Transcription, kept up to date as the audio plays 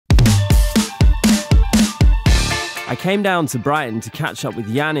I came down to Brighton to catch up with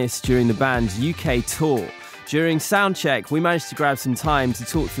Yanis during the band's UK tour. During soundcheck, we managed to grab some time to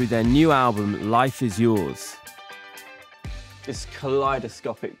talk through their new album, Life Is Yours. This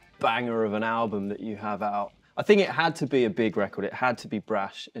kaleidoscopic banger of an album that you have out. I think it had to be a big record. It had to be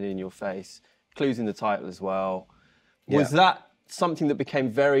brash and in your face. Clues in the title as well. Was that something that became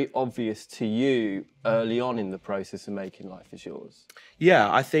very obvious to you early on in the process of making Life Is Yours?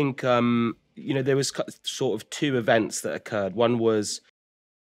 Yeah, I think, you know, there was sort of two events that occurred. One was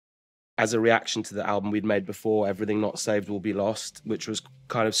as a reaction to the album we'd made before, Everything Not Saved Will Be Lost, which was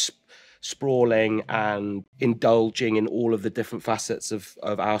kind of sprawling and indulging in all of the different facets of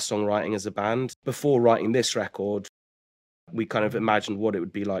our songwriting as a band. Before writing this record, we kind of imagined what it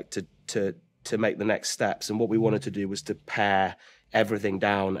would be like to make the next steps. And what we wanted to do was to pare everything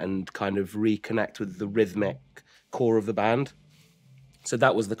down and kind of reconnect with the rhythmic core of the band. So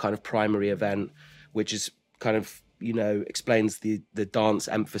that was the kind of primary event, which is kind of, you know, explains the dance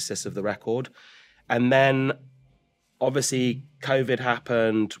emphasis of the record. And then obviously COVID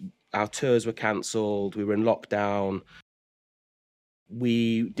happened, our tours were cancelled, we were in lockdown.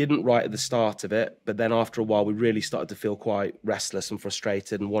 We didn't write at the start of it, but then after a while we really started to feel quite restless and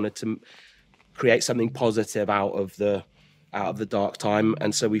frustrated and wanted to create something positive out of the dark time.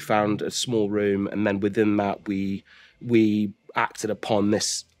 And so we found a small room, and then within that we acted upon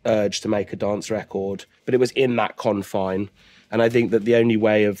this urge to make a dance record, but it was in that confine. And I think that the only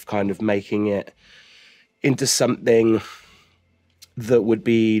way of kind of making it into something that would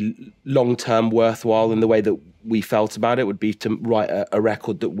be long-term worthwhile in the way that we felt about it would be to write a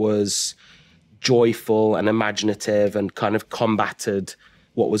record that was joyful and imaginative and kind of combated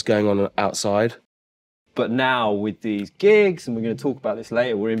what was going on outside. But now with these gigs, and we're going to talk about this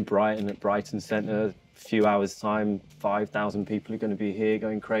later, we're in Brighton at Brighton Centre. A few hours time, 5,000 people are going to be here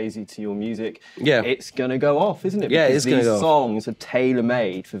going crazy to your music. Yeah. It's going to go off, isn't it? Yeah, it's going to go off. These songs are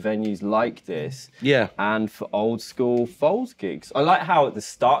tailor-made for venues like this. Yeah. And for old school Foals gigs. I like how at the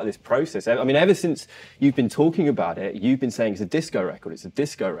start of this process, I mean, ever since you've been talking about it, you've been saying it's a disco record. It's a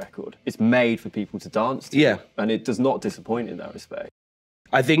disco record. It's made for people to dance to. Yeah. And it does not disappoint in that respect.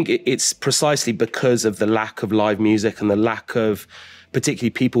 I think it's precisely because of the lack of live music and the lack of particularly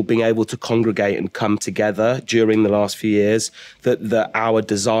people being able to congregate and come together during the last few years that our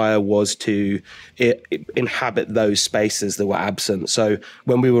desire was to inhabit those spaces that were absent. So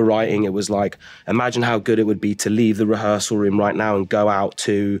when we were writing, it was like, imagine how good it would be to leave the rehearsal room right now and go out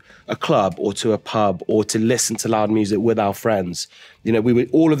to a club or to a pub or to listen to loud music with our friends. You know,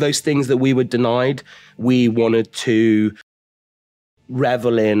 all of those things that we were denied, we wanted to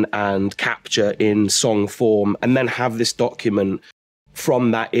revel in and capture in song form, and then have this document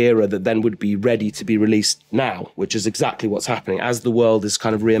from that era that then would be ready to be released now, which is exactly what's happening. As the world is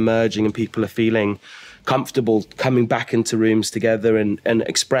kind of re-emerging and people are feeling comfortable coming back into rooms together and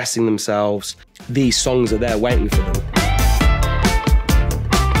expressing themselves, these songs are there waiting for them.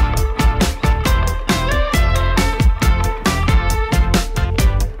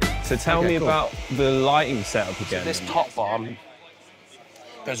 So tell me about the lighting setup again. So this top arm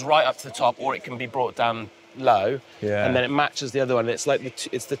goes right up to the top, or it can be brought down low, and then it matches the other one. It's like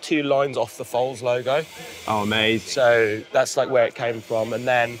it's the two lines off the Foals logo. Oh, amazing. So that's like where it came from. And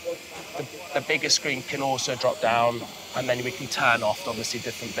then the bigger screen can also drop down, and then we can turn off, obviously,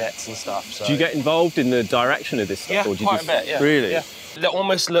 different bits and stuff. So. Do you get involved in the direction of this stuff? Yeah, or do you quite a bit, yeah. Really? Yeah. It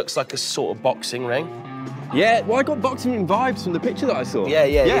almost looks like a sort of boxing ring. Yeah, well, I got boxing ring vibes from the picture that I saw.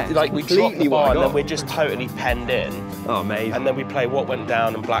 Yeah. Like we drop the bar and then we're just totally penned in. Oh, amazing. And then we play What Went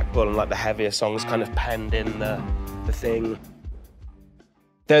Down and Black Bull and like the heavier songs kind of penned in the thing.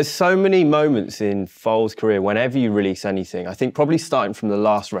 There's so many moments in Foals' career whenever you release anything. I think probably starting from the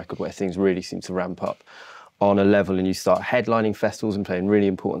last record where things really seem to ramp up on a level and you start headlining festivals and playing really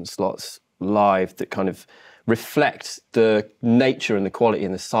important slots live that kind of reflect the nature and the quality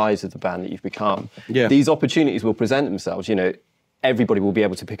and the size of the band that you've become. Yeah. These opportunities will present themselves, you know, everybody will be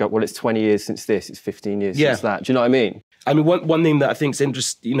able to pick up, well, it's 20 years since this, it's 15 years since that. Do you know what I mean? I mean, one thing that I think is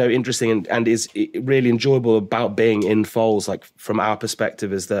interesting and is really enjoyable about being in Foals, like from our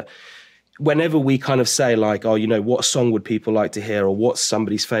perspective, is that whenever we kind of say like, oh, you know, what song would people like to hear or what's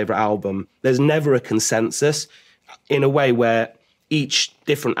somebody's favorite album, there's never a consensus in a way where each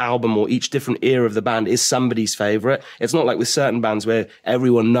different album or each different era of the band is somebody's favorite. It's not like with certain bands where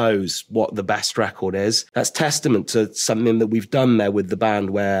everyone knows what the best record is. That's testament to something that we've done there with the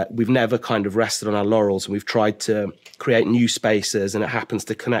band, where we've never kind of rested on our laurels and we've tried to create new spaces, and it happens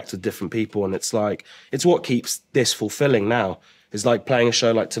to connect with different people. And it's like, it's what keeps this fulfilling now. It's like playing a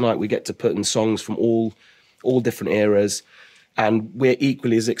show like tonight, we get to put in songs from all different eras. And we're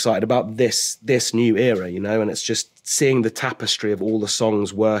equally as excited about this new era, you know, and it's just seeing the tapestry of all the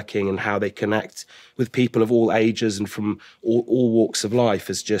songs working and how they connect with people of all ages and from all walks of life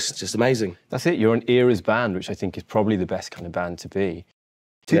is just amazing. That's it. You're an eras band, which I think is probably the best kind of band to be.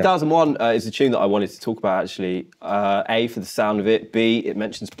 2001 is a tune that I wanted to talk about, actually. A, for the sound of it. B, it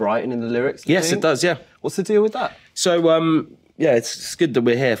mentions Brighton in the lyrics. Yes, it does, yeah. What's the deal with that? So, yeah, it's good that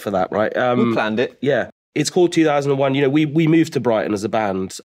we're here for that, right? We planned it. Yeah. It's called 2001. You know, we moved to Brighton as a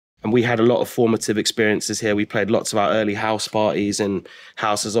band and we had a lot of formative experiences here. We played lots of our early house parties in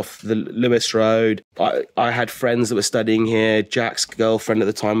houses off the Lewis Road. I had friends that were studying here. Jack's girlfriend at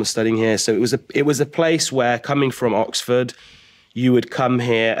the time was studying here. So it was a place where, coming from Oxford, you would come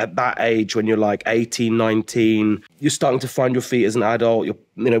here at that age when you're like 18, 19. You're starting to find your feet as an adult.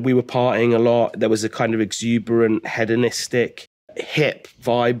 We were partying a lot. There was a kind of exuberant, hedonistic, hip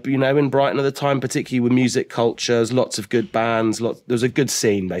vibe, you know, in Brighton at the time, particularly with music cultures, lots of good bands. There was a good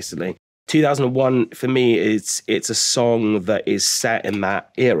scene, basically. 2001, for me, it's a song that is set in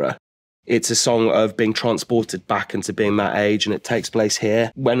that era. It's a song of being transported back into being that age, and it takes place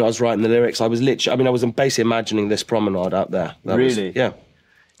here. When I was writing the lyrics, I was basically imagining this promenade out there. Really? Yeah.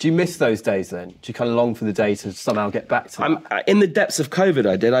 Do you miss those days then? Do you kind of long for the day to somehow get back to that? In the depths of COVID,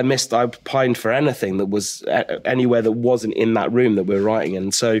 I did. I pined for anything that was anywhere that wasn't in that room that we're writing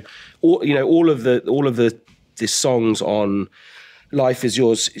in. So, all of the songs on Life Is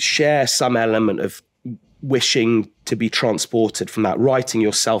Yours share some element of wishing to be transported from that, writing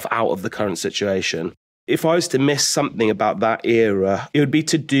yourself out of the current situation. If I was to miss something about that era, it would be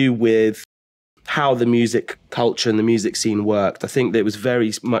to do with how the music culture and the music scene worked. I think that it was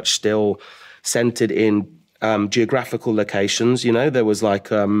very much still centered in geographical locations. You know, there was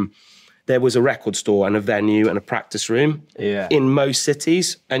there was a record store and a venue and a practice room in most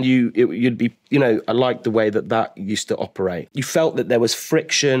cities, and you'd be, I liked the way that used to operate. You felt that there was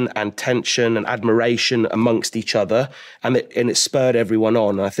friction and tension and admiration amongst each other, and it spurred everyone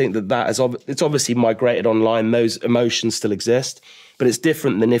on. And I think it's obviously migrated online. Those emotions still exist, but it's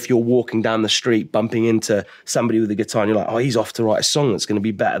different than if you're walking down the street bumping into somebody with a guitar and you're like, oh, he's off to write a song that's going to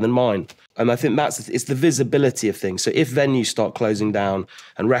be better than mine. And I think it's the visibility of things. So if venues start closing down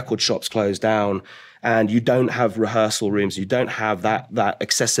and record shops close down and you don't have rehearsal rooms, you don't have that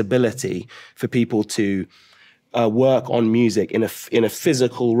accessibility for people to work on music in a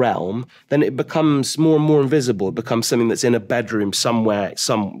physical realm, then it becomes more and more invisible. It becomes something that's in a bedroom somewhere.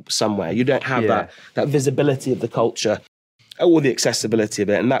 You don't have that visibility of the culture or the accessibility of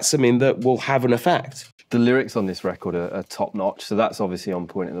it. And that's something that will have an effect. The lyrics on this record are top notch, so that's obviously on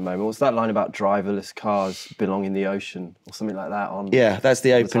point at the moment. What's that line about driverless cars belong in the ocean or something like that? Yeah, that's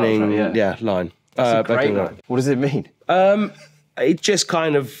the opening line. That's a great line. What does it mean? It just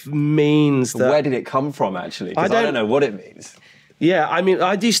kind of means that... Where did it come from, actually? Because I don't know what it means. Yeah, I mean,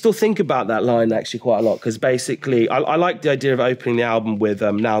 I do still think about that line actually quite a lot, because basically I like the idea of opening the album with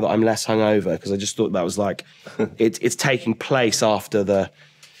Now That I'm Less Hungover, because I just thought that was like, it's taking place after the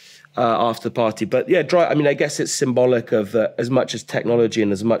party. But yeah, I guess it's symbolic of as much as technology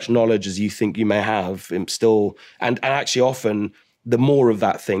and as much knowledge as you think you may have, and actually often the more of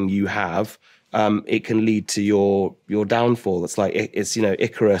that thing you have, it can lead to your downfall. It's like it's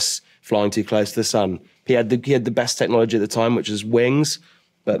Icarus flying too close to the sun. He had the best technology at the time, which is wings,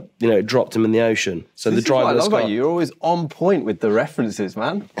 but it dropped him in the ocetion. So the driverless car. I love about you. You're always on point with the references,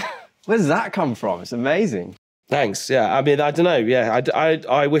 man. Where does that come from? It's amazing. Thanks. Yeah, I mean, I don't know. Yeah,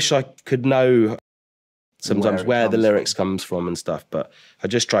 I wish I could know sometimes where the lyrics comes from and stuff, but I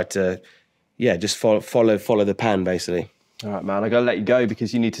just try to, just follow the pen, basically. All right, man, I got to let you go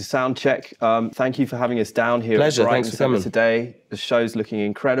because you need to sound check. Thank you for having us down here. Pleasure. Thanks for coming today. The show's looking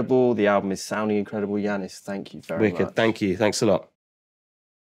incredible. The album is sounding incredible. Yanis, thank you very much. Wicked. Thank you. Thanks a lot.